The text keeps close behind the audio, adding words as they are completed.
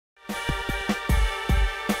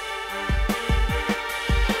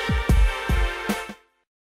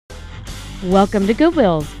Welcome to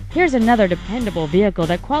Goodwill's. Here's another dependable vehicle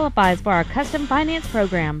that qualifies for our custom finance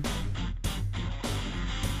program.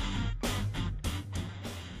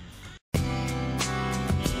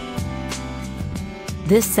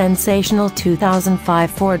 This sensational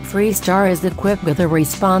 2005 Ford Freestar is equipped with a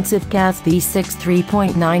responsive gas V6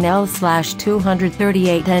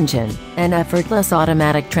 3.9L/238 engine, an effortless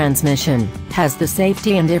automatic transmission, has the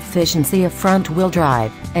safety and efficiency of front-wheel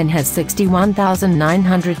drive, and has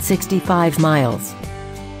 61,965 miles.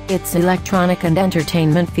 Its electronic and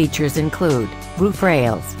entertainment features include roof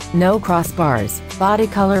rails, no crossbars, body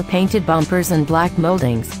color painted bumpers and black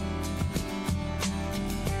moldings.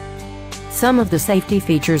 Some of the safety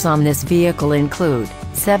features on this vehicle include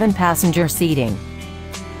 7-passenger seating.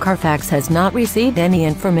 Carfax has not received any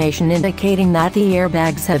information indicating that the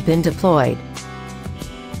airbags have been deployed.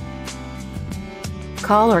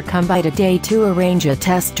 Call or come by today to arrange a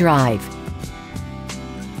test drive.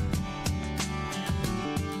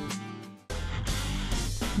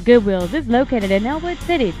 Goodwill's is located in Ellwood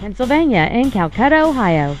City, Pennsylvania, and Calcutta,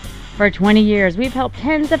 Ohio. For 20 years, we've helped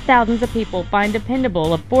tens of thousands of people find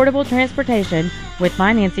dependable, affordable transportation with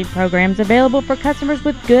financing programs available for customers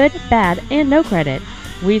with good, bad, and no credit.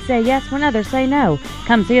 We say yes when others say no.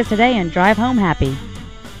 Come see us today and drive home happy.